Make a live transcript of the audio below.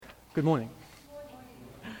Good morning.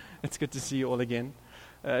 It's good to see you all again.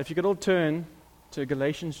 If you could all turn to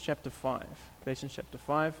Galatians chapter 5. Galatians chapter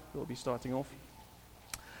 5, we'll be starting off.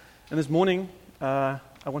 And this morning, I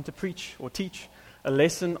want to preach or teach a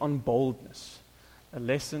lesson on boldness. A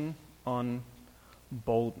lesson on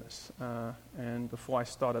boldness. And before I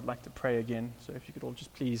start, I'd like to pray again. So if you could all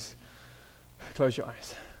just please close your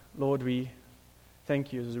eyes. Lord, we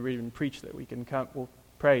thank you, as we've already been preached, that we can come, or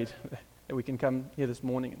prayed, that we can come here this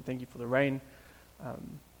morning, and thank you for the rain.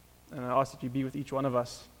 And I ask that you be with each one of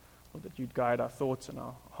us, Lord, that you'd guide our thoughts and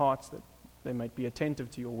our hearts, that they might be attentive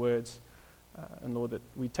to your words. And Lord, that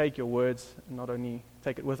we take your words and not only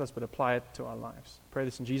take it with us, but apply it to our lives. I pray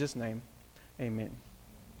this in Jesus' name. Amen.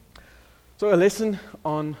 So a lesson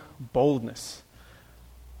on boldness.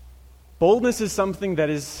 Boldness is something that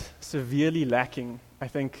is severely lacking, I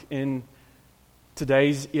think, in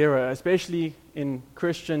today's era, especially in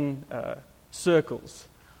Christian circles.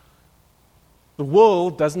 The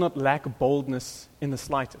world does not lack boldness in the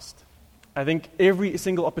slightest. I think every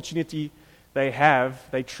single opportunity they have,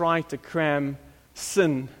 they try to cram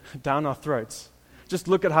sin down our throats. Just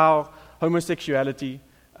look at how homosexuality,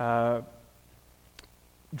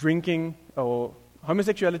 drinking,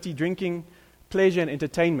 pleasure and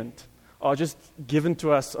entertainment are just given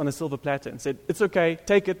to us on a silver platter and said, it's okay,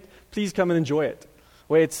 take it, please come and enjoy it.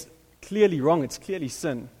 Where it's clearly wrong, it's clearly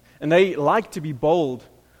sin. And they like to be bold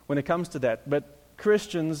when it comes to that, but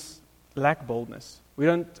Christians lack boldness. We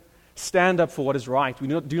don't stand up for what is right. We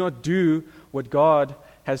do not do what God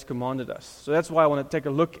has commanded us. So that's why I want to take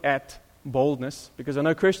a look at boldness, because I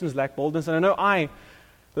know Christians lack boldness, and I know I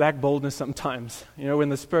lack boldness sometimes. You know, when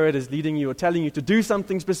the Spirit is leading you or telling you to do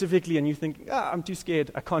something specifically, and you think, I'm too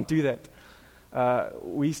scared, I can't do that.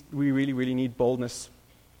 We really, really need boldness.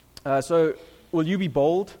 So will you be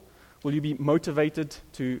bold? Will you be motivated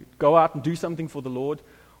to go out and do something for the Lord?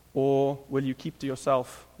 Or will you keep to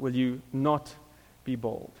yourself? Will you not be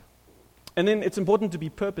bold? And then it's important to be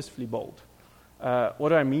purposefully bold. What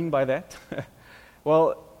do I mean by that?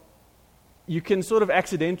 Well, you can sort of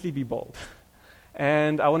accidentally be bold.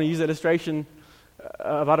 And I want to use an illustration.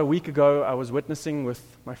 About a week ago, I was witnessing with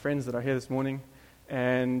my friends that are here this morning.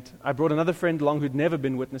 And I brought another friend along who'd never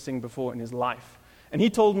been witnessing before in his life. And he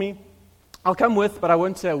told me, I'll come with, but I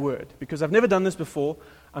won't say a word, because I've never done this before.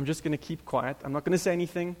 I'm just going to keep quiet. I'm not going to say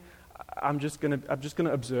anything. I'm just going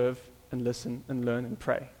to observe and listen and learn and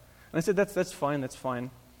pray. And I said, that's fine.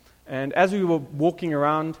 And as we were walking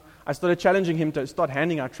around, I started challenging him to start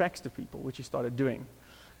handing out tracts to people, which he started doing.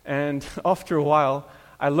 And after a while,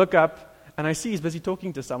 I look up and I see he's busy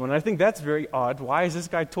talking to someone. And I think that's very odd. Why is this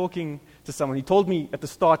guy talking to someone? He told me at the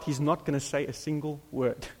start he's not going to say a single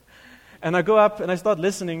word. And I go up and I start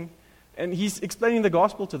listening. And he's explaining the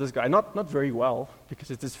gospel to this guy, not very well,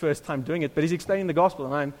 because it's his first time doing it, but he's explaining the gospel,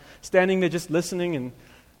 and I'm standing there just listening and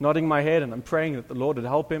nodding my head, and I'm praying that the Lord would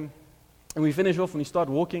help him. And we finish off and we start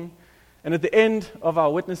walking, and at the end of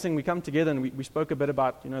our witnessing, we come together and we spoke a bit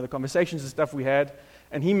about, the conversations and stuff we had,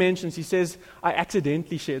 and he says, I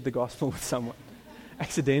accidentally shared the gospel with someone.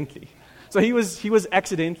 Accidentally. So he was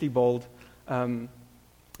accidentally bold, and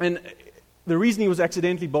the reason he was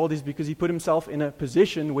accidentally bold is because he put himself in a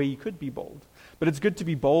position where he could be bold. But it's good to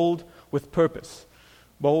be bold with purpose.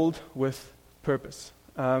 Bold with purpose.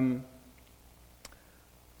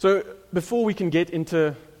 So before we can get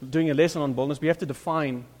into doing a lesson on boldness, we have to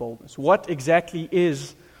define boldness. What exactly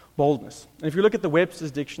is boldness? And if you look at the Webster's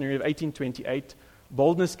Dictionary of 1828,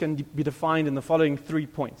 boldness can be defined in the following 3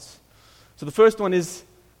 points. So the first one is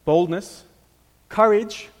boldness,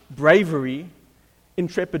 courage, bravery,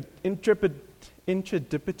 intrepidity.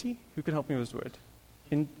 Who can help me with this word?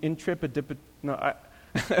 Intrepidity. No,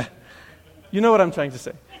 you know what I'm trying to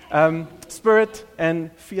say. Spirit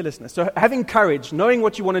and fearlessness. So having courage, knowing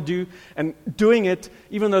what you want to do, and doing it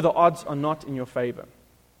even though the odds are not in your favor.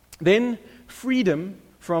 Then freedom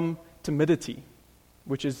from timidity,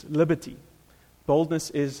 which is liberty. Boldness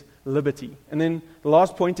is liberty. And then the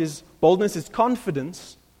last point is boldness is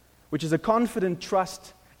confidence, which is a confident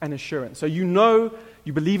trust and assurance. So you know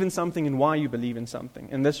you believe in something and why you believe in something.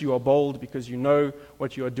 And thus you are bold because you know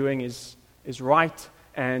what you are doing is right,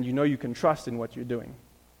 and you know you can trust in what you're doing.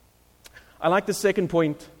 I like the second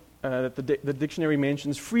point that the dictionary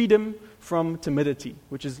mentions, freedom from timidity,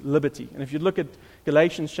 which is liberty. And if you look at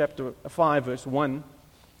Galatians chapter 5, verse 1,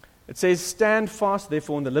 it says, stand fast,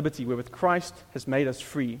 therefore, in the liberty wherewith Christ has made us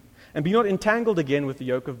free, and be not entangled again with the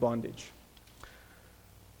yoke of bondage.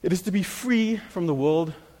 It is to be free from the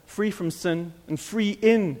world, free from sin, and free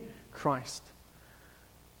in Christ.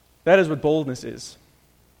 That is what boldness is.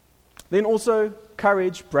 Then also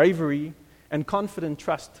courage, bravery, and confident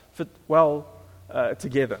trust fit well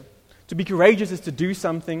together. To be courageous is to do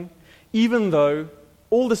something even though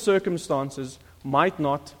all the circumstances might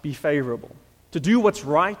not be favorable. To do what's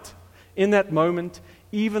right in that moment,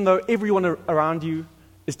 even though everyone around you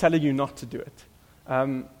is telling you not to do it.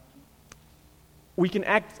 We can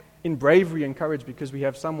act in bravery and courage because we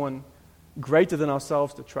have someone greater than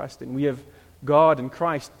ourselves to trust in. We have God and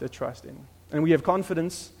Christ to trust in. And we have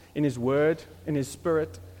confidence in His Word, in His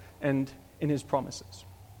Spirit, and in His promises.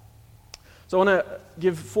 So I want to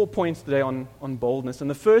give 4 points today on boldness. And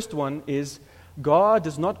the first one is God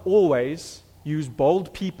does not always use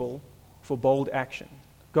bold people for bold action.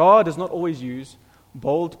 God does not always use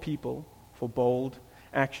bold people for bold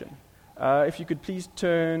action. If you could please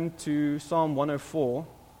turn to Psalm 104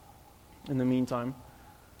 in the meantime.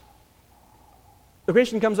 The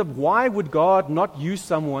question comes up, why would God not use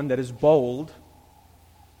someone that is bold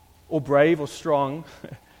or brave or strong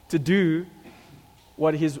to do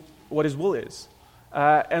what his will is?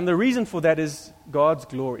 And the reason for that is God's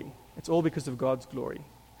glory. It's all because of God's glory.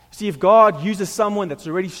 See, if God uses someone that's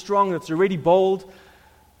already strong, that's already bold,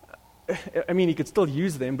 I mean, He could still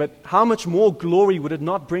use them, but how much more glory would it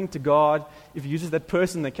not bring to God if He uses that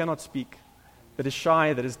person that cannot speak, that is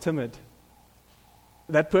shy, that is timid?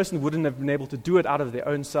 That person wouldn't have been able to do it out of their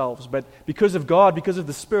own selves, but because of God, because of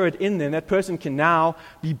the Spirit in them, that person can now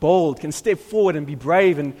be bold, can step forward and be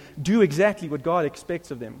brave and do exactly what God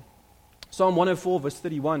expects of them. Psalm 104 verse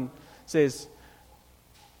 31 says,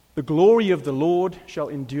 "The glory of the Lord shall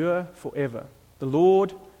endure forever. The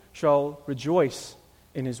Lord shall rejoice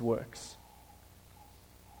in His works."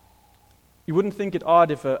 You wouldn't think it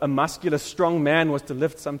odd if a muscular, strong man was to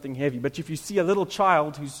lift something heavy. But if you see a little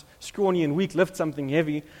child who's scrawny and weak lift something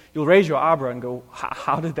heavy, you'll raise your eyebrow and go,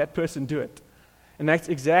 how did that person do it? And that's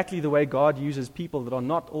exactly the way God uses people that are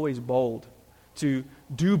not always bold to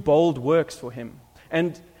do bold works for Him.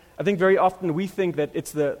 And I think very often we think that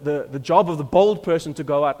it's the job of the bold person to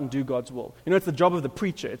go out and do God's will. You know, it's the job of the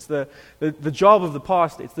preacher. It's the job of the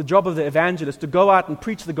pastor. It's the job of the evangelist to go out and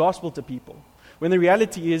preach the gospel to people. When the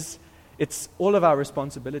reality is, it's all of our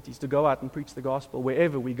responsibilities to go out and preach the gospel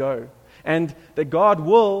wherever we go. And that God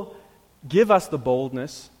will give us the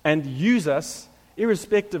boldness and use us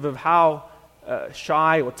irrespective of how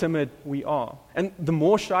shy or timid we are. And the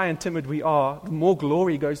more shy and timid we are, the more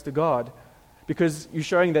glory goes to God. Because you're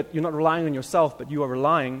showing that you're not relying on yourself, but you are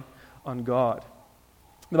relying on God.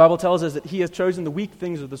 The Bible tells us that He has chosen the weak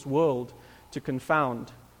things of this world to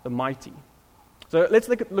confound the mighty. So let's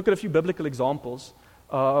look at a few biblical examples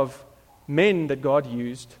of men that God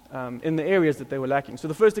used in the areas that they were lacking. So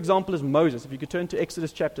the first example is Moses. If you could turn to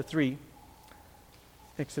Exodus chapter 3.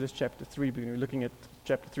 Exodus chapter 3, we're looking at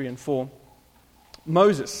chapter 3 and 4.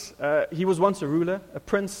 Moses, he was once a ruler, a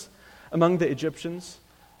prince among the Egyptians.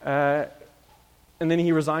 And then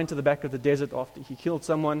he resigned to the back of the desert after he killed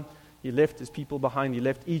someone. He left his people behind. He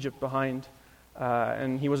left Egypt behind.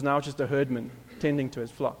 And he was now just a herdman tending to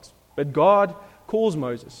his flocks. But God calls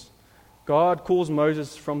Moses. God calls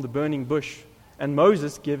Moses from the burning bush, and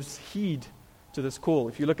Moses gives heed to this call.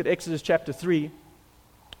 If you look at Exodus chapter 3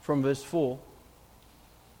 from verse 4,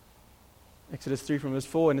 Exodus 3 from verse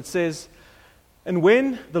 4, and it says, "And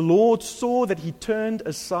when the Lord saw that he turned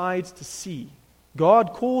aside to see,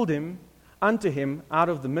 God called him unto him out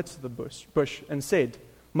of the midst of the bush and said,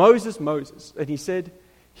 'Moses, Moses.' And he said,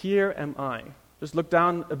 'Here am I.'" Just look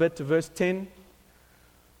down a bit to verse 10.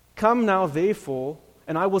 "Come now therefore,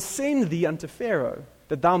 and I will send thee unto Pharaoh,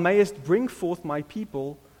 that thou mayest bring forth my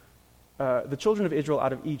people, the children of Israel,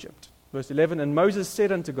 out of Egypt." Verse 11, "And Moses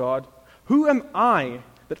said unto God, Who am I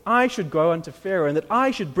that I should go unto Pharaoh, and that I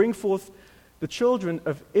should bring forth the children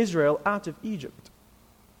of Israel out of Egypt?"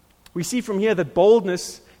 We see from here that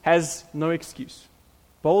boldness has no excuse.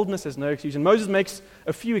 Boldness has no excuse. And Moses makes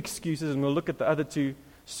a few excuses, and we'll look at the other two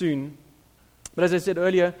soon. But as I said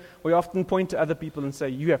earlier, we often point to other people and say,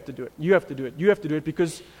 you have to do it, you have to do it, you have to do it,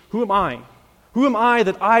 because who am I? Who am I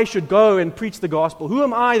that I should go and preach the gospel? Who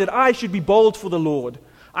am I that I should be bold for the Lord?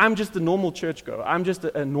 I'm just a normal churchgoer. I'm just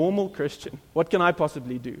a normal Christian. What can I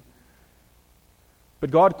possibly do?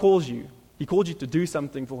 But God calls you. He called you to do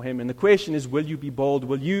something for Him. And the question is, will you be bold?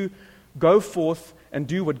 Will you go forth and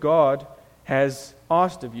do what God has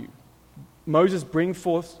asked of you? Moses brings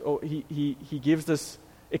forth, or he gives this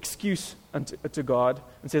excuse to God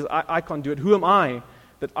and says, I can't do it. Who am I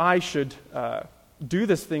that I should do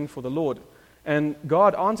this thing for the Lord? And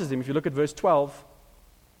God answers him. If you look at verse 12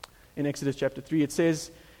 in Exodus chapter 3, it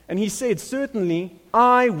says, "And he said, Certainly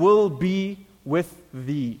I will be with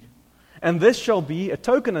thee. And this shall be a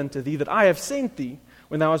token unto thee that I have sent thee.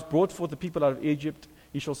 When thou hast brought forth the people out of Egypt,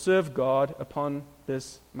 ye shall serve God upon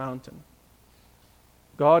this mountain."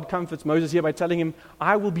 God comforts Moses here by telling him,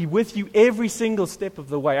 I will be with you every single step of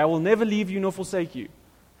the way. I will never leave you nor forsake you.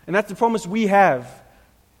 And that's the promise we have.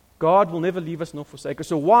 God will never leave us nor forsake us.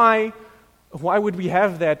 So why would we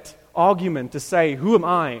have that argument to say, who am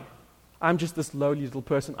I? I'm just this lowly little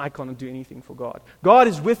person. I can't do anything for God. God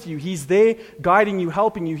is with you. He's there guiding you,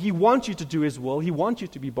 helping you. He wants you to do His will. He wants you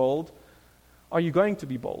to be bold. Are you going to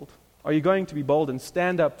be bold? Are you going to be bold and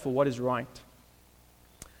stand up for what is right?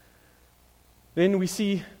 Then we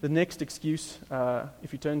see the next excuse.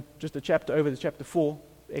 If you turn just a chapter over to chapter 4,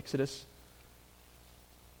 Exodus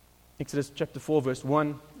chapter 4, verse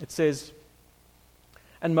 1, it says,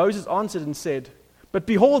 And Moses answered and said, But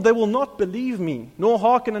behold, they will not believe me, nor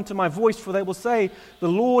hearken unto my voice, for they will say, The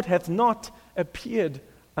Lord hath not appeared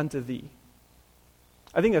unto thee.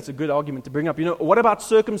 I think that's a good argument to bring up. What about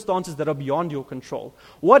circumstances that are beyond your control?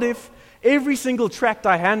 What if every single tract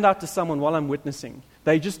I hand out to someone while I'm witnessing,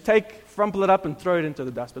 they just crumple it up and throw it into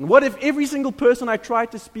the dustbin? What if every single person I try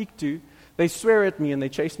to speak to, they swear at me and they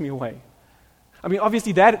chase me away? I mean,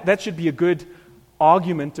 obviously that should be a good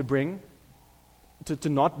argument to bring, to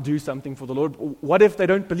not do something for the Lord. What if they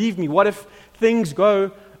don't believe me? What if things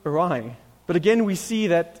go awry? But again, we see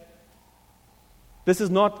that this is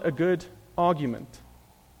not a good argument.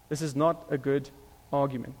 This is not a good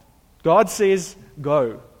argument. God says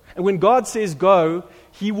go. And when God says go,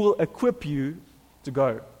 He will equip you to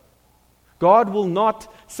go. God will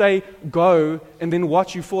not say go and then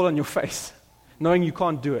watch you fall on your face, knowing you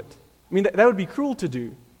can't do it. I mean, that would be cruel to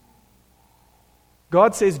do.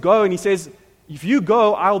 God says go, and He says, if you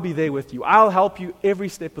go, I'll be there with you. I'll help you every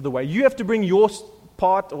step of the way. You have to bring your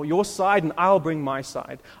part or your side, and I'll bring my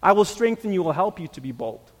side. I will strengthen you, will help you to be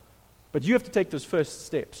bold. But you have to take those first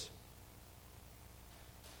steps.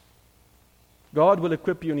 God will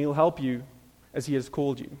equip you and He'll help you as He has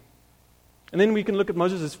called you. And then we can look at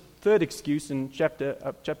Moses' third excuse in chapter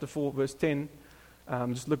 4, verse 10.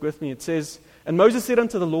 Just look with me. It says, And Moses said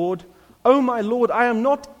unto the Lord, O my Lord, I am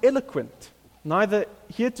not eloquent, neither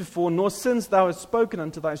heretofore, nor since thou hast spoken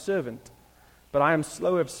unto thy servant. But I am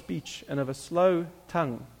slow of speech and of a slow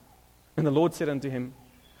tongue. And the Lord said unto him,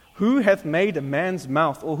 Who hath made a man's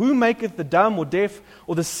mouth? Or who maketh the dumb or deaf,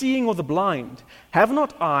 or the seeing or the blind? Have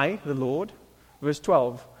not I, the Lord? Verse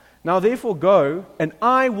 12. Now therefore go, and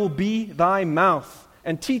I will be thy mouth,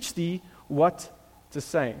 and teach thee what to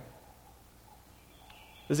say.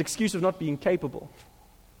 This excuse of not being capable.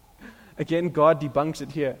 Again, God debunks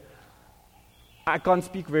it here. I can't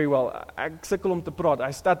speak very well. Ek sukkel om te praat.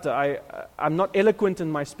 I stutter. I'm not eloquent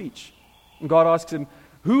in my speech. And God asks him,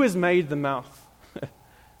 Who has made the mouth?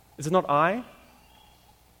 Is it not I?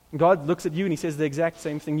 And God looks at you and He says the exact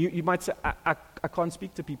same thing. You might say, I can't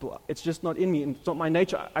speak to people. It's just not in me. And it's not my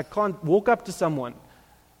nature. I can't walk up to someone.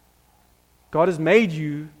 God has made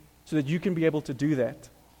you so that you can be able to do that.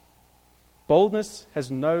 Boldness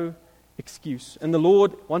has no excuse. And the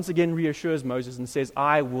Lord once again reassures Moses and says,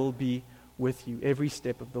 I will be with you every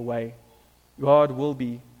step of the way. God will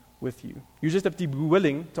be with you. You just have to be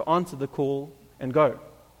willing to answer the call and go.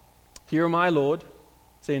 Here am I, Lord,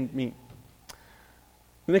 send me.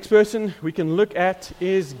 The next person we can look at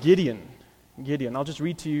is Gideon. I'll just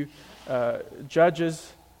read to you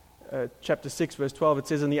Judges chapter 6, verse 12. It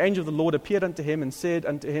says, And the angel of the Lord appeared unto him and said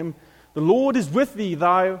unto him, The Lord is with thee,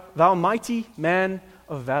 thou mighty man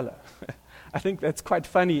of valor. I think that's quite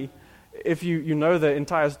funny if you know the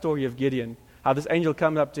entire story of Gideon, how this angel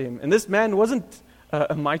comes up to him. And this man wasn't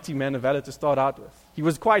a mighty man of valor to start out with. He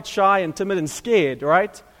was quite shy and timid and scared,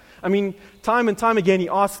 right? I mean, time and time again he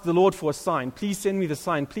asked the Lord for a sign. Please send me the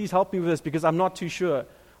sign. Please help me with this because I'm not too sure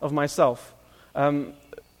of myself. The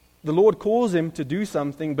Lord calls him to do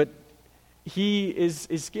something, but he is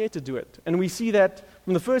scared to do it. And we see that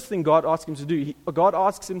from the first thing God asks him to do. God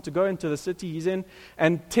asks him to go into the city he's in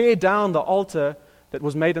and tear down the altar that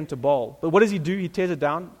was made unto Baal. But what does he do? He tears it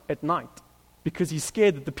down at night because he's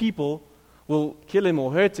scared that the people will kill him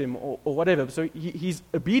or hurt him or whatever. So he's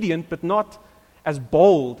obedient, but not as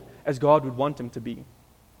bold as God would want him to be.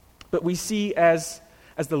 But we see as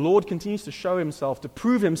the Lord continues to show Himself, to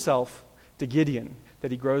prove Himself to Gideon,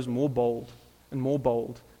 that he grows more bold and more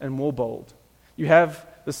bold and more bold. You have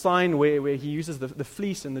the sign where he uses the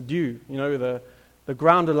fleece and the dew. You know, the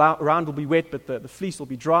ground around will be wet, but the fleece will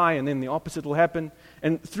be dry, and then the opposite will happen.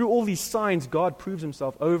 And through all these signs, God proves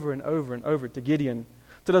Himself over and over and over to Gideon.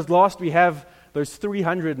 To this last, we have those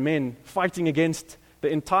 300 men fighting against the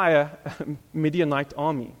entire Midianite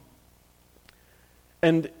army.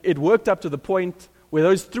 And it worked up to the point where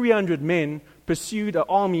those 300 men pursued an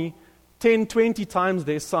army 10, 20 times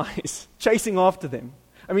their size, chasing after them.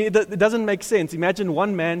 I mean, it doesn't make sense. Imagine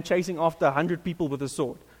one man chasing after 100 people with a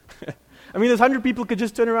sword. I mean, those 100 people could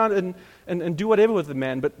just turn around and do whatever with the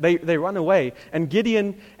man, but they run away. And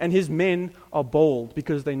Gideon and his men are bold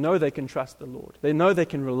because they know they can trust the Lord. They know they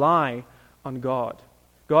can rely on God.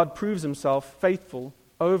 God proves himself faithful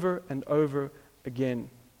over and over again.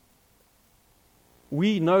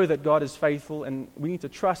 We know that God is faithful, and we need to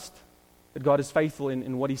trust that God is faithful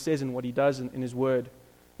in what he says and what he does in his word.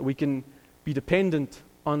 That we can be dependent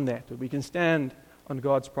on that we can stand on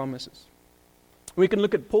God's promises. We can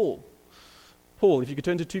look at Paul. Paul, if you could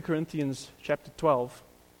turn to 2 Corinthians chapter 12.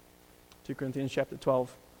 2 Corinthians chapter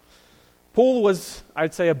 12. Paul was,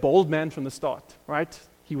 I'd say, a bold man from the start, right?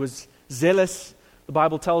 He was zealous, the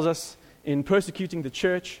Bible tells us, in persecuting the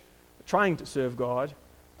church, trying to serve God.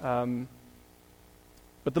 But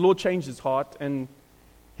the Lord changed his heart, and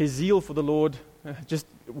his zeal for the Lord just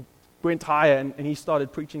went higher, and he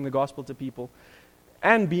started preaching the gospel to people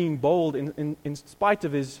and being bold in spite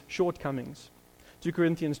of his shortcomings. 2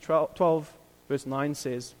 Corinthians 12, verse 9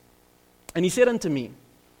 says, and he said unto me,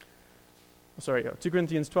 2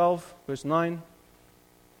 Corinthians 12, verse 9,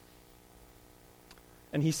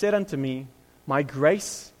 and he said unto me, my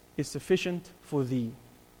grace is sufficient for thee,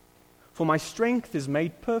 for my strength is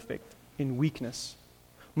made perfect in weakness.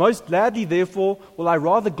 Most gladly, therefore, will I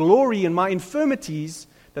rather glory in my infirmities,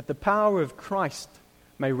 that the power of Christ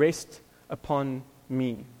may rest upon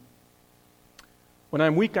me. When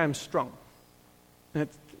I'm weak, I'm strong. And it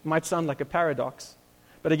might sound like a paradox,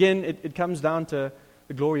 but again, it comes down to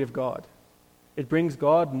the glory of God. It brings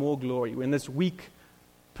God more glory. When this weak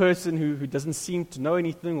person who doesn't seem to know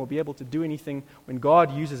anything or be able to do anything, when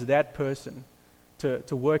God uses that person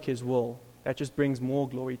to work his will, that just brings more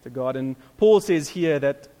glory to God. And Paul says here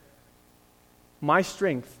that my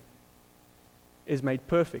strength is made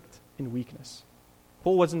perfect in weakness.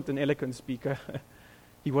 Paul wasn't an eloquent speaker.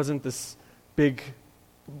 He wasn't this big,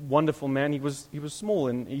 wonderful man. He was small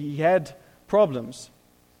and he had problems.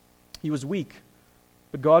 He was weak,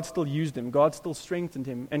 but God still used him. God still strengthened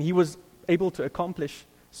him, and he was able to accomplish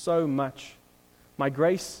so much. My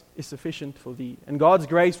grace is sufficient for thee, and God's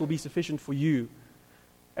grace will be sufficient for you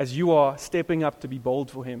as you are stepping up to be bold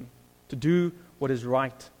for him, to do what is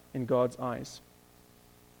right in God's eyes.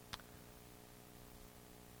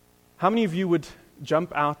 How many of you would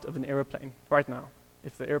jump out of an airplane right now?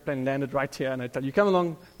 If the airplane landed right here and I tell you, come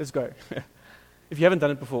along, let's go. If you haven't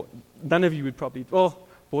done it before, none of you would probably,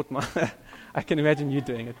 I can imagine you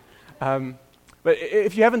doing it. But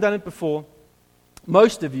if you haven't done it before,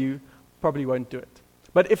 most of you probably won't do it.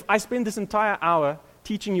 But if I spend this entire hour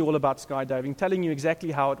teaching you all about skydiving, telling you exactly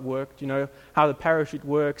how it worked, how the parachute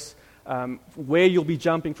works, where you'll be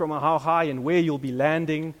jumping from, how high and where you'll be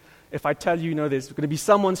landing. If I tell you, there's going to be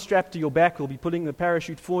someone strapped to your back who'll be pulling the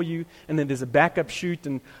parachute for you, and then there's a backup chute,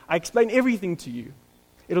 and I explain everything to you,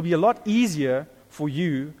 it'll be a lot easier for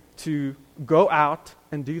you to go out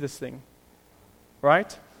and do this thing.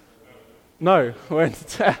 Right? No.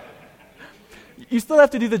 You still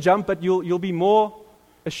have to do the jump, but you'll be more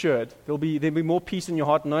assured. There'll be more peace in your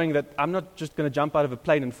heart knowing that I'm not just going to jump out of a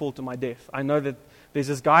plane and fall to my death. I know that there's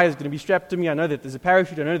this guy who's going to be strapped to me. I know that there's a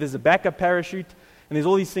parachute. I know there's a backup parachute. And there's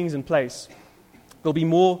all these things in place. There'll be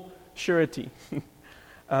more surety.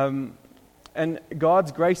 And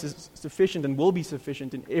God's grace is sufficient and will be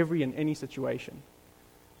sufficient in every and any situation.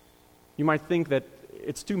 You might think that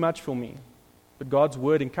it's too much for me, but God's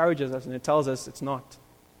word encourages us and it tells us it's not.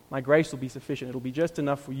 My grace will be sufficient. It'll be just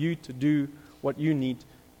enough for you to do what you need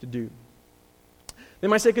to do.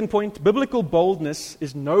 Then my second point, biblical boldness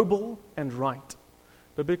is noble and right.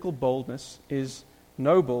 Biblical boldness is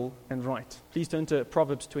noble and right. Please turn to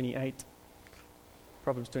Proverbs 28.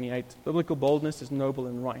 Proverbs 28. Biblical boldness is noble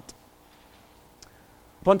and right.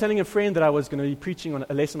 Upon telling a friend that I was going to be preaching on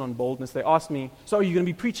a lesson on boldness, they asked me, so are you going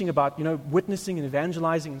to be preaching about, witnessing and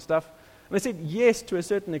evangelizing and stuff? And I said, yes, to a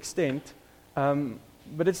certain extent,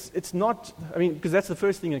 but it's not, because that's the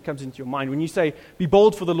first thing that comes into your mind. When you say, be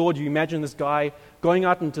bold for the Lord, you imagine this guy going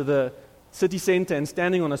out into the city center and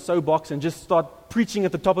standing on a soapbox and just start preaching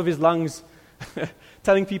at the top of his lungs,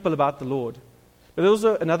 telling people about the Lord. But there's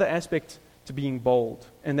also another aspect to being bold,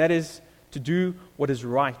 and that is to do what is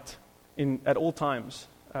right at all times.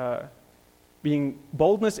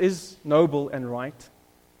 Boldness is noble and right,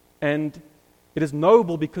 and it is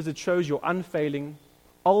noble because it shows your unfailing,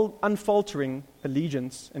 unfaltering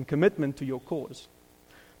allegiance and commitment to your cause.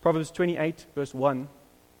 Proverbs 28, verse 1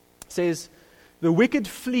 says, the wicked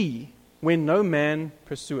flee when no man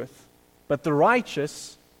pursueth, but the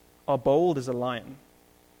righteous are bold as a lion.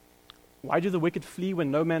 Why do the wicked flee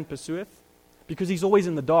when no man pursueth? because he's always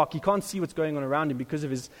in the dark. He can't see what's going on around him because of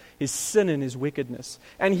his sin and his wickedness.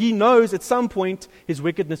 And he knows at some point his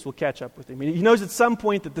wickedness will catch up with him. He knows at some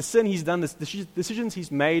point that the sin he's done, the decisions he's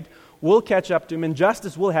made will catch up to him and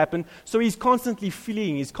justice will happen. So he's constantly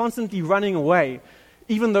fleeing. He's constantly running away,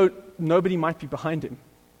 even though nobody might be behind him.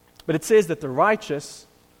 But it says that the righteous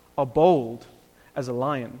are bold as a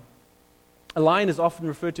lion. A lion is often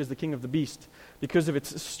referred to as the king of the beast because of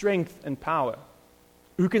its strength and power.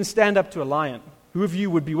 Who can stand up to a lion? Who of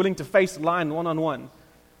you would be willing to face a lion one-on-one?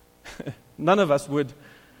 None of us would.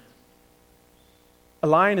 A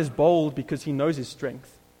lion is bold because he knows his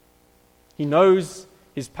strength. He knows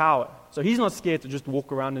his power. So he's not scared to just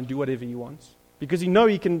walk around and do whatever he wants because he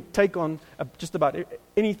knows he can take on just about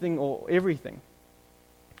anything or everything.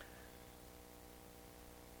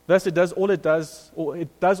 Thus, it does all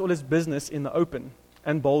its business in the open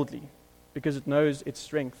and boldly because it knows its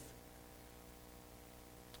strength.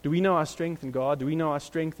 Do we know our strength in God? Do we know our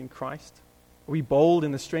strength in Christ? Are we bold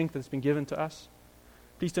in the strength that's been given to us?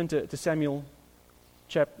 Please turn to 1 Samuel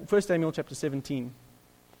chapter 17.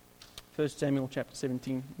 1 Samuel chapter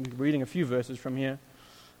 17. We're reading a few verses from here.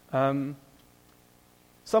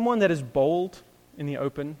 Someone that is bold in the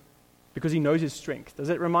open because he knows his strength. Does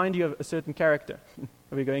it remind you of a certain character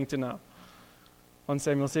that we're going to now? 1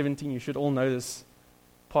 Samuel 17, you should all know this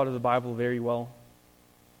part of the Bible very well.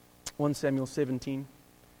 1 Samuel 17.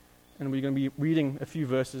 And we're going to be reading quite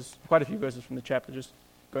a few verses from the chapter, just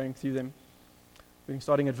going through them. We're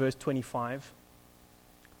starting at verse 25.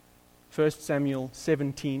 1 Samuel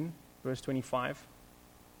 17, verse 25.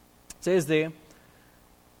 It says there,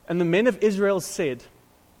 "And the men of Israel said,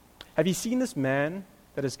 'Have you seen this man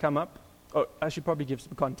that has come up?'" Oh, I should probably give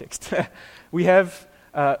some context. We have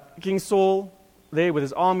King Saul there with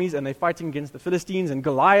his armies, and they're fighting against the Philistines, and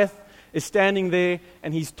Goliath is standing there,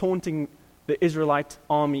 and he's taunting the Israelite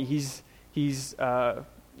army. He's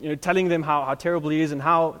telling them how terrible he is and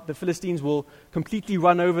how the Philistines will completely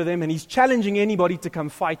run over them, and he's challenging anybody to come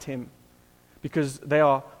fight him because they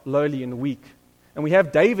are lowly and weak. And we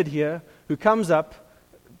have David here who comes up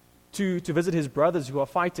to visit his brothers who are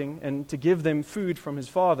fighting and to give them food from his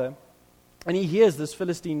father. And he hears this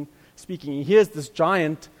Philistine speaking. He hears this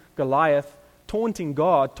giant Goliath taunting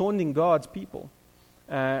God's people.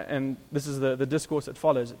 And this is the discourse that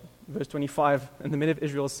follows. Verse 25, "And the men of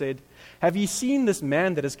Israel said, 'Have ye seen this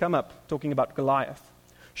man that has come up?'" Talking about Goliath.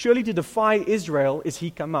 "Surely to defy Israel is he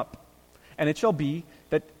come up. And it shall be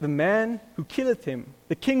that the man who killeth him,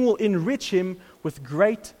 the king will enrich him with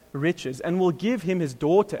great riches, and will give him his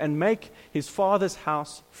daughter, and make his father's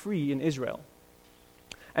house free in Israel.'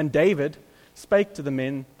 And David spake to the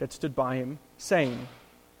men that stood by him, saying,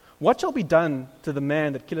 'What shall be done to the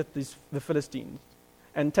man that killeth the Philistines,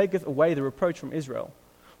 and taketh away the reproach from Israel?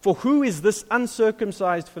 For who is this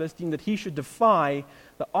uncircumcised Philistine that he should defy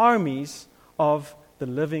the armies of the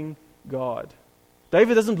living God?'"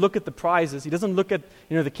 David doesn't look at the prizes. He doesn't look at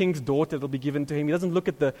the king's daughter that will be given to him. He doesn't look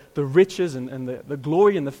at the riches and the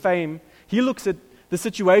glory and the fame. He looks at the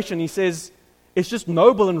situation. He says, it's just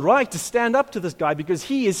noble and right to stand up to this guy because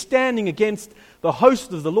he is standing against the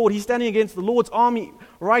host of the Lord. He's standing against the Lord's army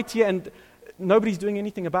right here, and nobody's doing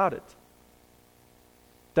anything about it.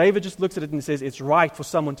 David just looks at it and says, it's right for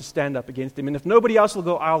someone to stand up against him. And if nobody else will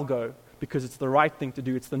go, I'll go, because it's the right thing to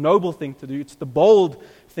do. It's the noble thing to do. It's the bold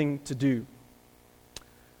thing to do.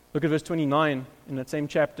 Look at verse 29 in that same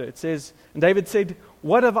chapter. It says, "And David said,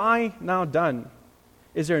 'What have I now done?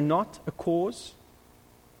 Is there not a cause?'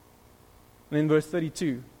 And then verse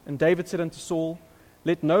 32, "And David said unto Saul,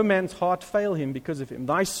 'Let no man's heart fail him because of him.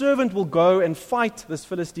 Thy servant will go and fight this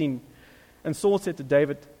Philistine.' And Saul said to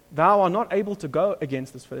David, 'Thou art not able to go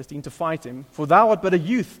against this Philistine to fight him, for thou art but a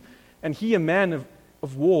youth, and he a man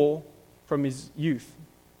of war from his youth.'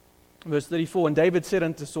 Verse 34, "And David said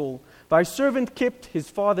unto Saul, 'Thy servant kept his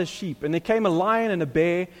father's sheep, and there came a lion and a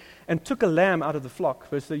bear, and took a lamb out of the flock.'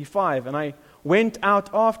 Verse 35, "And I went out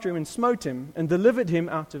after him and smote him, and delivered him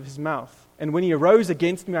out of his mouth. And when he arose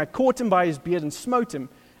against me, I caught him by his beard, and smote him,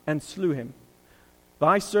 and slew him.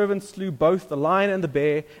 Thy servant slew both the lion and the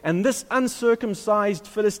bear, and this uncircumcised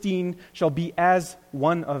Philistine shall be as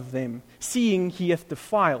one of them, seeing he hath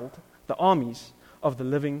defiled the armies of the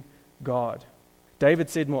living God."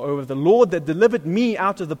 David said, moreover, "The Lord that delivered me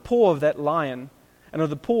out of the paw of that lion and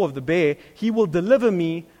of the paw of the bear, he will deliver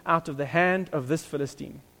me out of the hand of this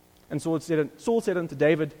Philistine." And Saul said unto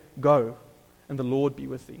David, "Go, and the Lord be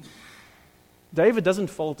with thee." David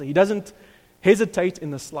doesn't falter. He doesn't hesitate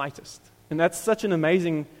in the slightest. And that's such an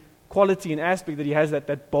amazing quality and aspect that he has,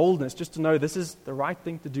 that boldness, just to know this is the right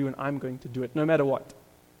thing to do and I'm going to do it, no matter what.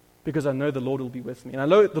 Because I know the Lord will be with me. And I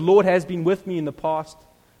know the Lord has been with me in the past.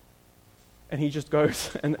 and he just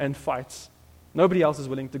goes and fights. Nobody else is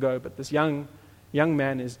willing to go, but this young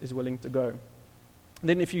man is willing to go. And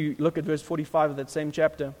then if you look at verse 45 of that same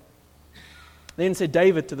chapter, then said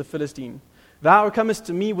David to the Philistine, Thou comest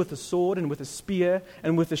to me with a sword and with a spear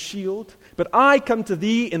and with a shield, but I come to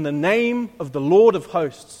thee in the name of the Lord of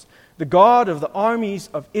hosts, the God of the armies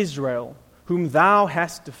of Israel, whom thou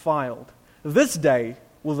hast defiled. This day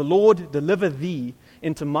will the Lord deliver thee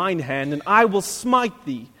into mine hand, and I will smite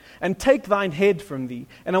thee, and take thine head from thee,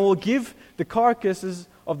 and I will give the carcasses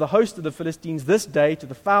of the host of the Philistines this day to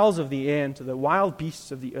the fowls of the air and to the wild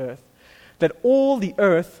beasts of the earth, that all the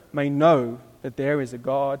earth may know that there is a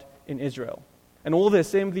God in Israel. And all the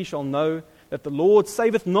assembly shall know that the Lord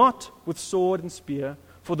saveth not with sword and spear,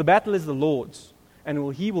 for the battle is the Lord's,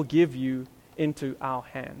 and he will give you into our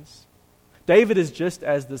hands. David is just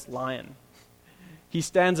as this lion. He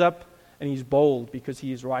stands up and he's bold because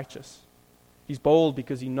he is righteous. He's bold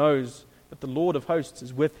because he knows that the Lord of hosts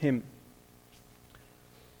is with him.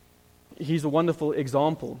 He's a wonderful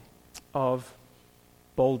example of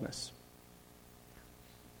boldness.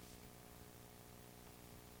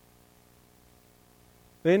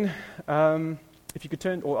 Then, if you could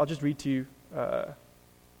turn, or I'll just read to you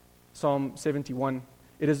Psalm 71.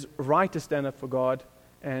 It is right to stand up for God,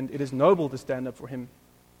 and it is noble to stand up for Him.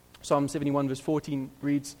 Psalm 71 verse 14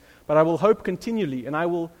 reads, But I will hope continually, and I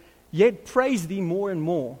will yet praise Thee more and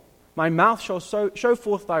more. My mouth shall show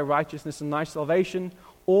forth Thy righteousness and Thy salvation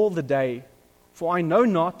all the day, for I know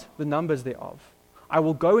not the numbers thereof. I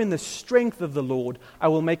will go in the strength of the Lord. I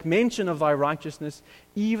will make mention of Thy righteousness,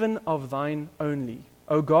 even of Thine only.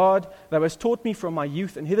 O God, Thou hast taught me from my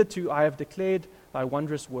youth, and hitherto I have declared Thy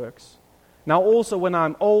wondrous works. Now also when I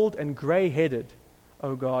am old and grey-headed,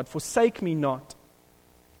 O God, forsake me not,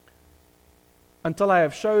 until I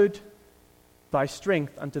have showed Thy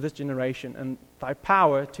strength unto this generation, and Thy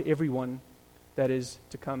power to everyone that is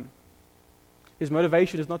to come. His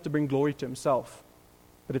motivation is not to bring glory to himself,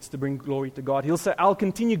 but it's to bring glory to God. He'll say, I'll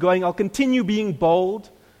continue going, I'll continue being bold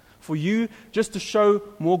for you, just to show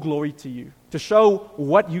more glory to you, to show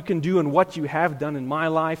what you can do and what you have done in my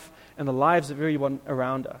life and the lives of everyone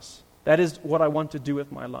around us. That is what I want to do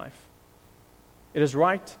with my life. It is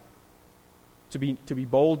right to be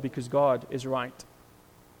bold because God is right.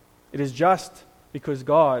 It is just because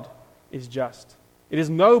God is just. It is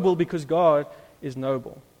noble because God is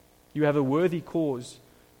noble. You have a worthy cause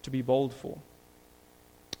to be bold for.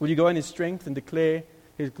 Will you go in His strength and declare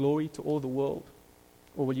His glory to all the world?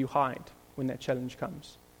 Or will you hide when that challenge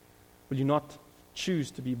comes? Will you not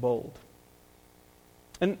choose to be bold?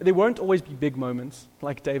 And there won't always be big moments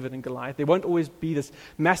like David and Goliath. There won't always be this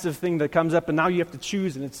massive thing that comes up and now you have to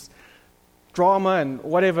choose and it's drama and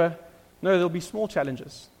whatever. No, there'll be small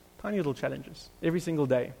challenges, tiny little challenges every single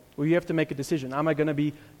day where you have to make a decision. Am I going to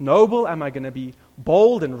be noble? Am I going to be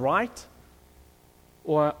bold and right?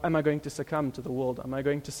 Or am I going to succumb to the world? Am I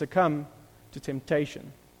going to succumb to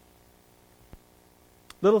temptation?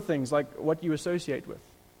 Little things like what you associate with.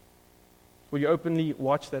 Will you openly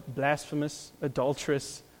watch that blasphemous,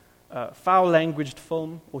 adulterous, foul-languaged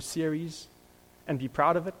film or series and be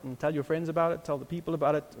proud of it and tell your friends about it, tell the people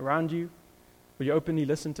about it around you? Will you openly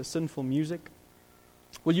listen to sinful music?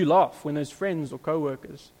 Will you laugh when those friends or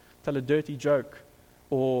co-workers tell a dirty joke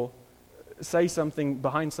or say something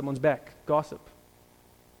behind someone's back, gossip?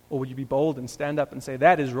 Or will you be bold and stand up and say,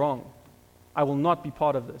 that is wrong. I will not be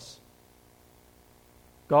part of this.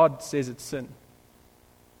 God says it's sin.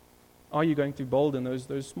 Are you going to be bold in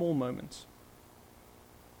those small moments?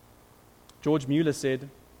 George Mueller said,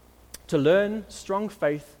 to learn strong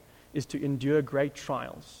faith is to endure great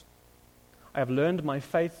trials. I have learned my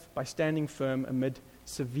faith by standing firm amid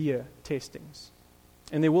severe testings.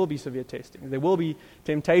 And there will be severe testing. There will be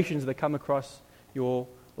temptations that come across your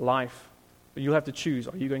life. But you'll have to choose.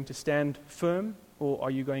 Are you going to stand firm or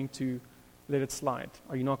are you going to let it slide?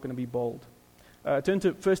 Are you not going to be bold? Turn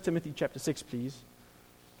to 1 Timothy chapter 6, please.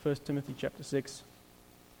 1 Timothy chapter 6.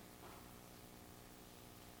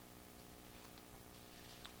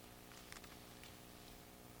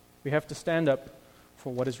 We have to stand up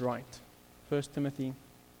for what is right. 1 Timothy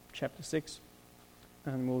chapter 6,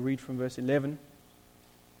 and we'll read from verse 11.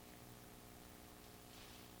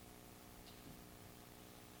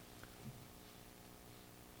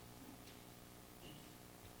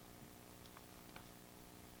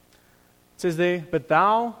 It says there, but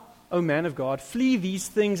thou, O man of God, flee these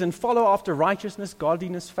things and follow after righteousness,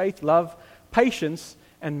 godliness, faith, love, patience,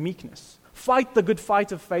 and meekness. Fight the good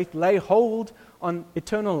fight of faith, lay hold on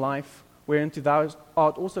eternal life, whereunto thou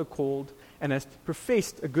art also called, and hast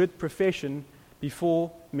professed a good profession before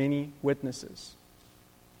many witnesses.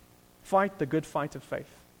 Fight the good fight of faith.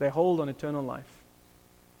 They hold on eternal life.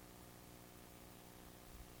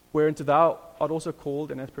 Whereunto thou art also called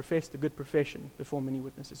and hast professed a good profession before many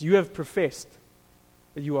witnesses. You have professed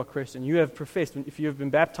that you are Christian. You have professed, if you have been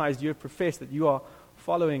baptized, you have professed that you are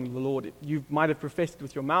following the Lord. You might have professed it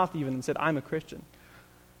with your mouth even and said, I'm a Christian.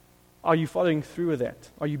 Are you following through with that?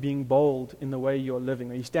 Are you being bold in the way you're living?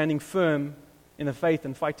 Are you standing firm in the faith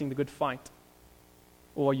and fighting the good fight?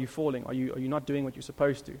 Or are you falling? Are you not doing what you're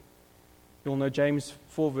supposed to? You'll know James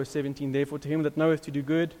 4 verse 17, therefore to him that knoweth to do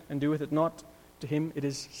good and doeth it not, to him it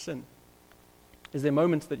is sin. Is there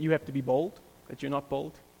moments that you have to be bold, that you're not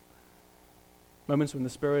bold? Moments when the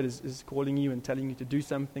Spirit is calling you and telling you to do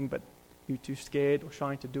something, but you're too scared or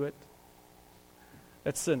shy to do it?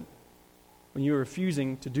 That's sin. When you're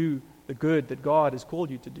refusing to do the good that God has called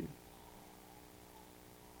you to do.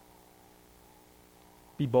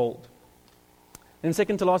 Be bold. And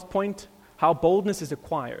second to last point, how boldness is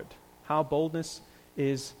acquired. How boldness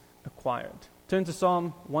is acquired. Turn to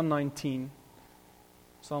Psalm 119.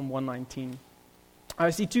 Psalm 119. I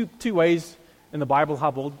see two ways in the Bible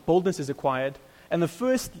how boldness is acquired. And the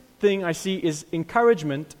first thing I see is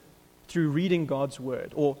encouragement through reading God's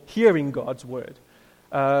Word or hearing God's Word.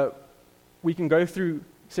 We can go through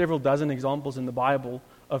several dozen examples in the Bible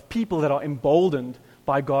of people that are emboldened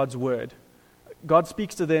by God's Word. God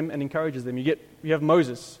speaks to them and encourages them. You have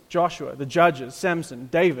Moses, Joshua, the judges, Samson,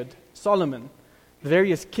 David, Solomon, the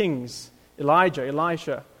various kings, Elijah,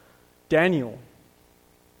 Elisha, Daniel,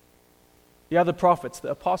 the other prophets, the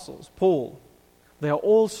apostles, Paul. They are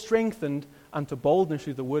all strengthened unto boldness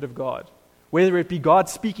through the Word of God. Whether it be God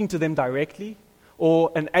speaking to them directly,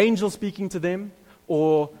 or an angel speaking to them,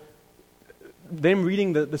 or them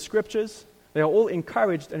reading the Scriptures, they are all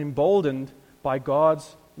encouraged and emboldened by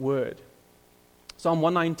God's Word. Psalm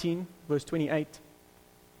 119, verse 28.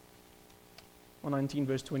 119,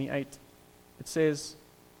 verse 28. It says,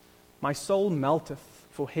 my soul melteth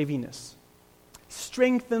for heaviness.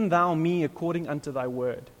 Strengthen thou me according unto thy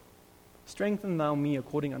word. Strengthen thou me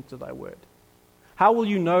according unto thy word. How will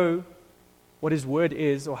you know what his word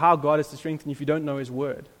is or how God is to strengthen you if you don't know his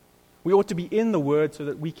word? We ought to be in the word so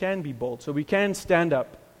that we can be bold, so we can stand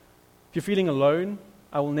up. If you're feeling alone,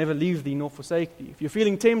 I will never leave thee nor forsake thee. If you're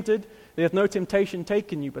feeling tempted, there hath no temptation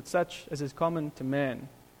taken you, but such as is common to man.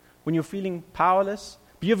 When you're feeling powerless,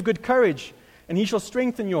 be of good courage, and he shall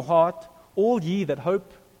strengthen your heart, all ye that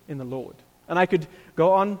hope in the Lord. And I could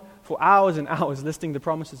go on for hours and hours listing the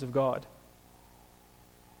promises of God.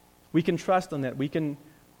 We can trust on that. We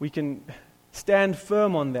can stand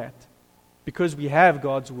firm on that because we have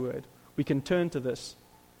God's word. We can turn to this.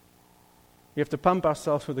 We have to pump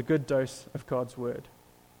ourselves with a good dose of God's word.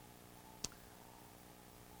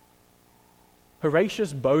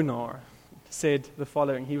 Horatius Bonar said the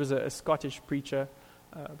following. He was a Scottish preacher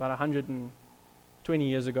about 120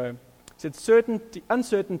 years ago. He said,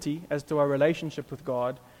 uncertainty as to our relationship with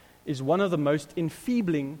God is one of the most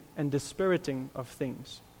enfeebling and dispiriting of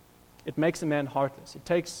things. It makes a man heartless. It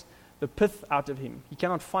takes the pith out of him. He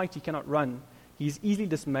cannot fight, he cannot run. He is easily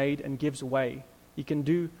dismayed and gives way. He can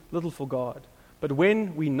do little for God. But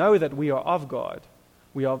when we know that we are of God,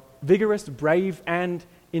 we are vigorous, brave, and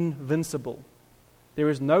invincible. There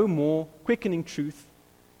is no more quickening truth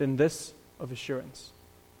than this of assurance.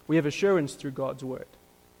 We have assurance through God's word.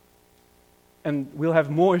 And we'll have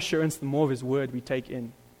more assurance the more of his word we take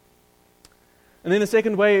in. And then the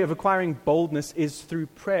second way of acquiring boldness is through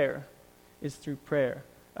prayer.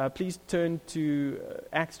 Please turn to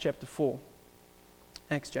Acts chapter 4.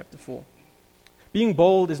 Acts chapter 4. Being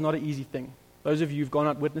bold is not an easy thing. Those of you who've gone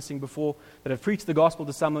out witnessing before that have preached the gospel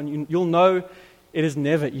to someone, you'll know it is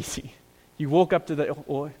never easy. You walk up to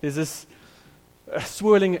or there's this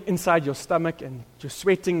swirling inside your stomach and you're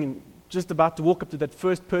sweating and just about to walk up to that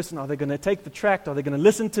first person. Are they going to take the tract? Are they going to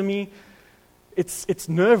listen to me? It's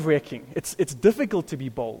nerve-wracking. It's difficult to be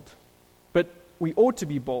bold. But we ought to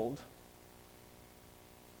be bold.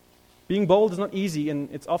 Being bold is not easy, and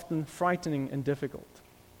it's often frightening and difficult.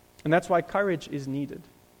 And that's why courage is needed.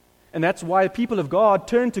 And that's why people of God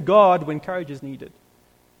turn to God when courage is needed.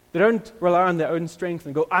 They don't rely on their own strength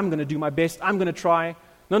and go, I'm going to do my best, I'm going to try.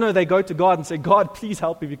 No, they go to God and say, God, please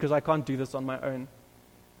help me because I can't do this on my own.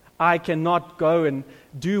 I cannot go and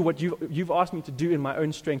do what you've asked me to do in my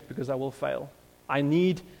own strength because I will fail. I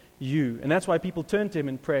need you. And that's why people turn to him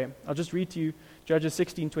in prayer. I'll just read to you Judges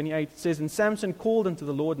 16:28. It says, and Samson called unto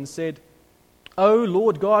the Lord and said, O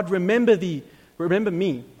Lord God, remember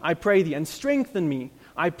me, I pray thee, and strengthen me,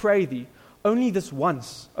 I pray thee, only this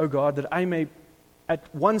once, O God, that I may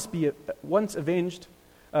at once be once avenged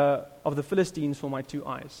of the Philistines for my 2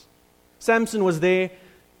 eyes. Samson was there,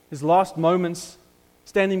 his last moments,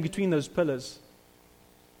 standing between those pillars.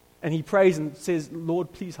 and he prays and says,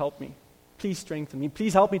 Lord, please help me. Please strengthen me.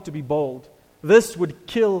 Please help me to be bold. This would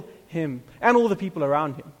kill him and all the people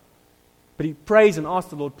around him. But he prays and asks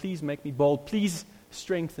the Lord, please make me bold. Please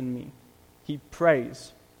strengthen me. He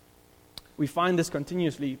prays. We find this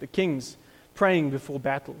continuously, the kings praying before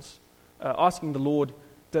battles, asking the Lord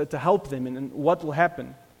to help them and what will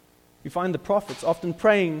happen. We find the prophets often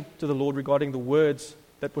praying to the Lord regarding the words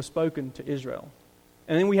that were spoken to Israel.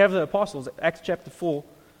 And then we have the apostles, Acts chapter 4,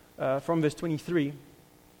 from verse 23.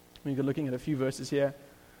 We're looking at a few verses here.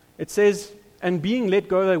 It says, and being let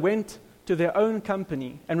go, they went to their own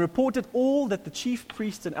company and reported all that the chief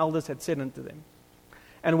priests and elders had said unto them.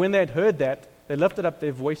 And when they had heard that, they lifted up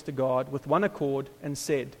their voice to God with one accord and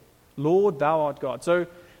said, Lord, thou art God. So,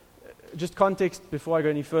 just context before I go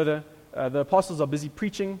any further. The apostles are busy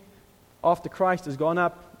preaching. After Christ has gone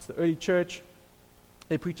up, it's the early church.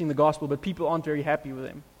 They're preaching the gospel, but people aren't very happy with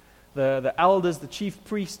them. The elders, the chief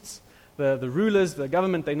priests, the rulers, the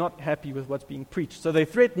government, they're not happy with what's being preached. So they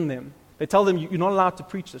threaten them. They tell them, you're not allowed to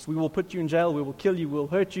preach this. We will put you in jail. We will kill you. We will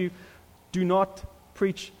hurt you. Do not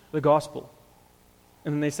preach the gospel.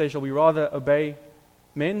 And then they say, shall we rather obey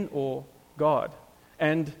men or God?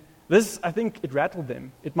 And this, I think, it rattled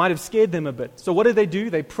them. It might have scared them a bit. So what do?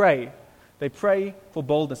 They pray. They pray for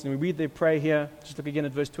boldness. And we read their prayer here. Just look again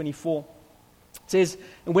at verse 24. It says,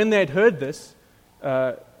 and when they had heard this,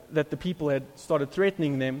 that the people had started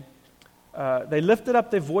threatening them, they lifted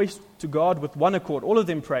up their voice to God with one accord. All of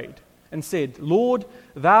them prayed and said, Lord,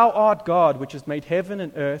 thou art God, which has made heaven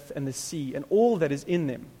and earth and the sea and all that is in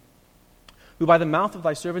them, who by the mouth of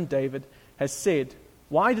thy servant David has said,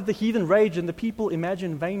 why did the heathen rage and the people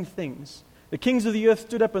imagine vain things? The kings of the earth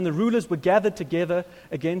stood up and the rulers were gathered together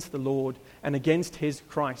against the Lord and against his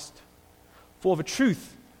Christ. For of a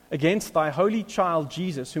truth, against thy holy child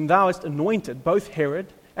Jesus, whom thou hast anointed, both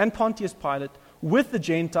Herod and Pontius Pilate, with the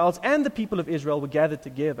Gentiles and the people of Israel were gathered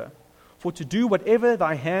together, for to do whatever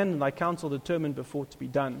thy hand and thy counsel determined before to be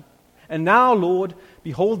done. And now, Lord,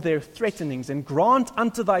 behold their threatenings, and grant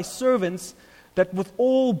unto thy servants that with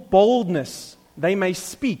all boldness they may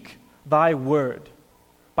speak thy word,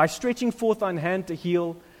 by stretching forth thine hand to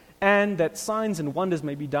heal, and that signs and wonders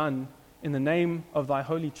may be done in the name of thy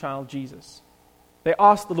holy child Jesus. They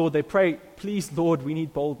ask the Lord, they pray, please, Lord, we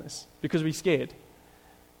need boldness, because we're scared.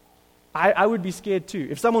 I would be scared too.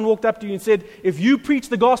 If someone walked up to you and said, if you preach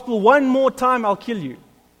the gospel one more time, I'll kill you.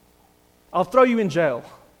 I'll throw you in jail.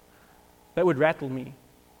 That would rattle me.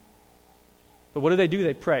 But what do?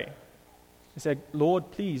 They pray. They say,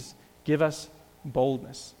 Lord, please give us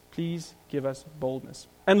boldness. Please give us boldness.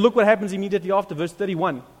 And look what happens immediately after, verse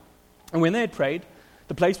 31. And when they had prayed,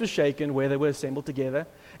 the place was shaken where they were assembled together,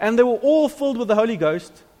 and they were all filled with the Holy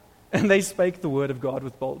Ghost, and they spake the word of God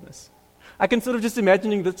with boldness. I can sort of just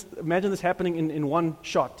imagine this happening in one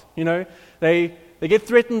shot. You know, they get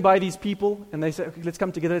threatened by these people, and they say, okay, let's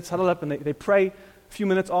come together, let's huddle up, and they pray a few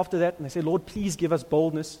minutes after that, and they say, Lord, please give us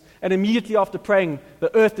boldness. And immediately after praying,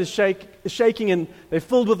 the earth is shaking, and they're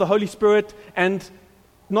filled with the Holy Spirit, and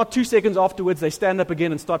not 2 seconds afterwards, they stand up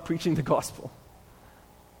again and start preaching the gospel.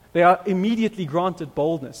 They are immediately granted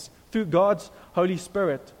boldness through God's Holy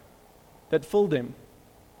Spirit that filled them.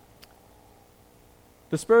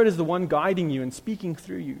 The Spirit is the one guiding you and speaking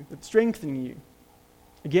through you, that's strengthening you.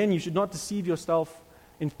 Again, you should not deceive yourself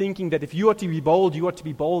in thinking that if you are to be bold, you are to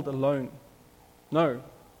be bold alone. No.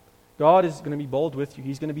 God is going to be bold with you.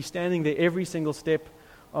 He's going to be standing there every single step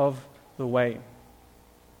of the way.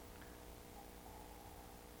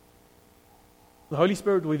 The Holy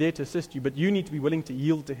Spirit will be there to assist you, but you need to be willing to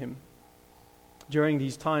yield to Him during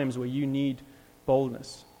these times where you need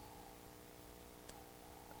boldness.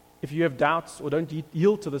 If you have doubts or don't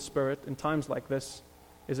yield to the Spirit in times like this,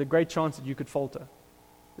 there's a great chance that you could falter,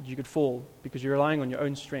 that you could fall, because you're relying on your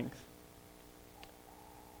own strength.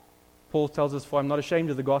 Paul tells us, for I'm not ashamed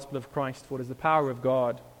of the gospel of Christ, for it is the power of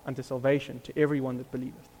God unto salvation to everyone that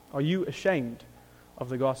believeth. Are you ashamed of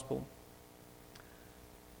the gospel?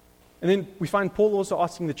 And then we find Paul also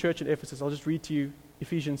asking the church at Ephesus. I'll just read to you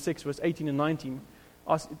Ephesians 6, verse 18 and 19.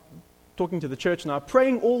 Talking to the church now,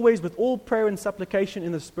 praying always with all prayer and supplication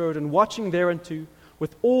in the Spirit, and watching thereunto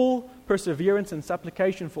with all perseverance and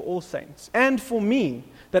supplication for all saints, and for me,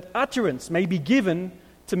 that utterance may be given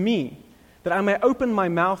to me, that I may open my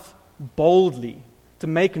mouth boldly to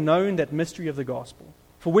make known that mystery of the gospel,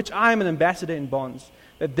 for which I am an ambassador in bonds,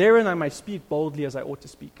 that therein I may speak boldly as I ought to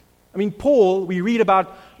speak. I mean, Paul, we read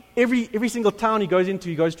about every single town he goes into,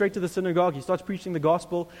 he goes straight to the synagogue, he starts preaching the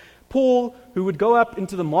gospel. Paul, who would go up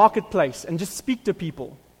into the marketplace and just speak to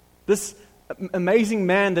people, this amazing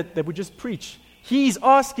man that would just preach, he's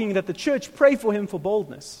asking that the church pray for him for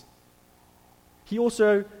boldness. he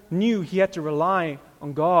also knew he had to rely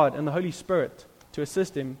on God and the Holy Spirit to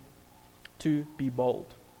assist him to be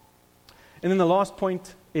bold. And then the last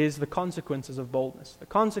point is the consequences of boldness. The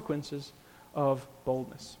consequences of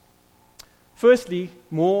boldness. Firstly,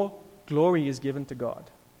 more glory is given to God.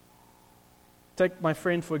 Take my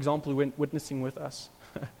friend, for example, who went witnessing with us,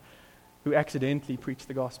 who accidentally preached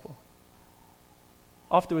the gospel.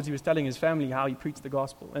 Afterwards, he was telling his family how he preached the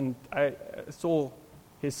gospel. And I saw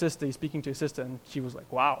his sister, he's speaking to his sister, and she was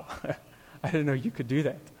like, wow, I didn't know you could do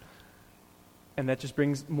that. And that just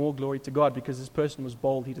brings more glory to God because this person was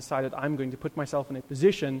bold. He decided, I'm going to put myself in a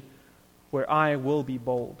position where I will be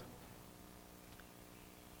bold.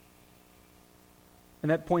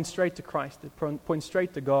 And that points straight to Christ. It points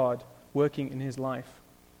straight to God working in his life.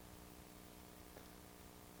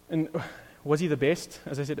 And was he the best?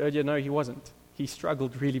 As I said earlier, no, he wasn't. He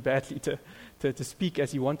struggled really badly to speak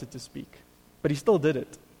as he wanted to speak. But he still did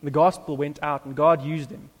it. The gospel went out and God used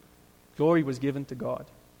him. Glory was given to God.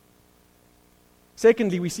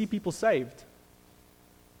 Secondly, we see people saved.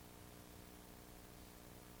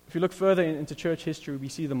 If you look further into church history, we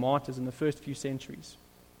see the martyrs in the first few centuries,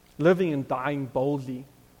 living and dying boldly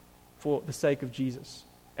for the sake of Jesus.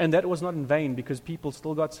 And that was not in vain because people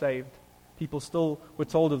still got saved. People still were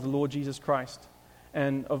told of the Lord Jesus Christ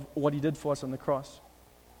and of what he did for us on the cross.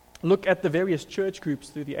 Look at the various church groups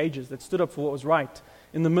through the ages that stood up for what was right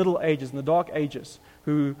in the Middle Ages, in the Dark Ages,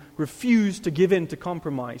 who refused to give in to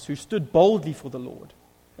compromise, who stood boldly for the Lord.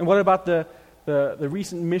 And what about the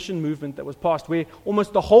recent mission movement that was passed, where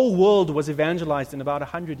almost the whole world was evangelized in about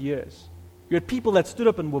 100 years? You had people that stood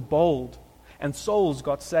up and were bold, and souls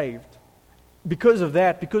got saved. Because of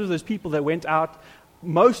that, because of those people that went out,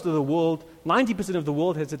 most of the world, 90% of the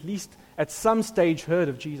world has at least at some stage heard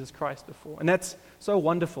of Jesus Christ before. And that's so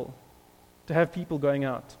wonderful to have people going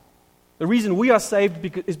out. The reason we are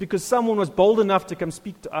saved is because someone was bold enough to come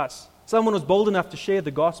speak to us. Someone was bold enough to share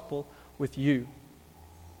the gospel with you.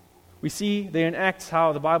 We see there in Acts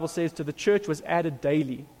how the Bible says to the church was added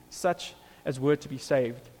daily, such as were to be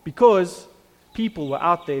saved, because people were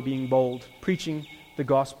out there being bold, preaching the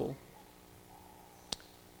gospel.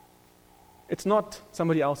 It's not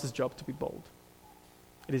somebody else's job to be bold.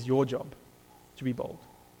 It is your job to be bold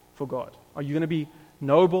for God. Are you going to be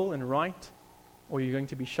noble and right, or are you going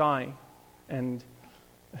to be shy and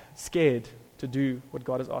scared to do what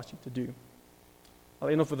God has asked you to do? I'll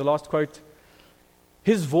end off with the last quote.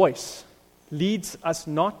 His voice leads us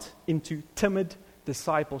not into timid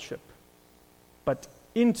discipleship, but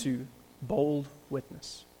into bold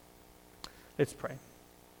witness. Let's pray.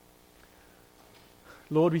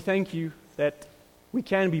 Lord, we thank you that we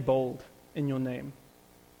can be bold in your name.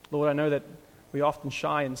 Lord, I know that we're often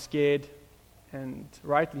shy and scared, and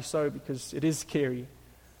rightly so, because it is scary.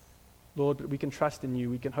 Lord, but we can trust in you,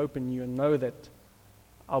 we can hope in you, and know that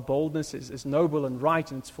our boldness is noble and right,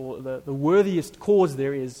 and it's for the worthiest cause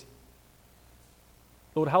there is.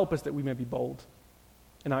 Lord, help us that we may be bold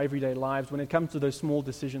in our everyday lives. When it comes to those small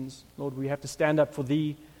decisions, Lord, we have to stand up for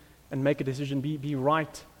thee and make a decision, be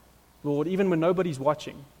right, Lord, even when nobody's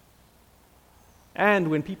watching. And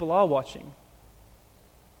when people are watching,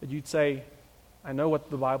 that you'd say, I know what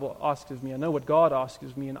the Bible asks of me, I know what God asks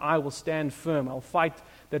of me, and I will stand firm. I'll fight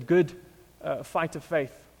that good fight of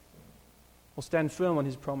faith. I'll stand firm on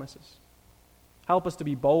his promises. Help us to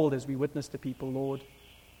be bold as we witness to people, Lord.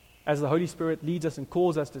 As the Holy Spirit leads us and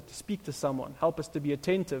calls us to speak to someone, help us to be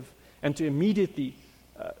attentive and to immediately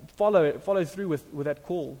follow through with that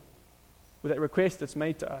call, with that request that's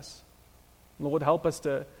made to us. Lord, help us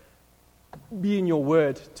to be in your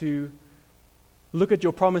word, to look at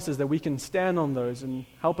your promises that we can stand on those, and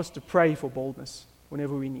help us to pray for boldness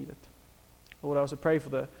whenever we need it. Lord, I also pray for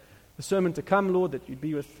the sermon to come, Lord, that you'd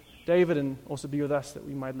be with David and also be with us, that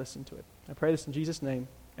we might listen to it. I pray this in Jesus' name.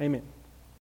 Amen.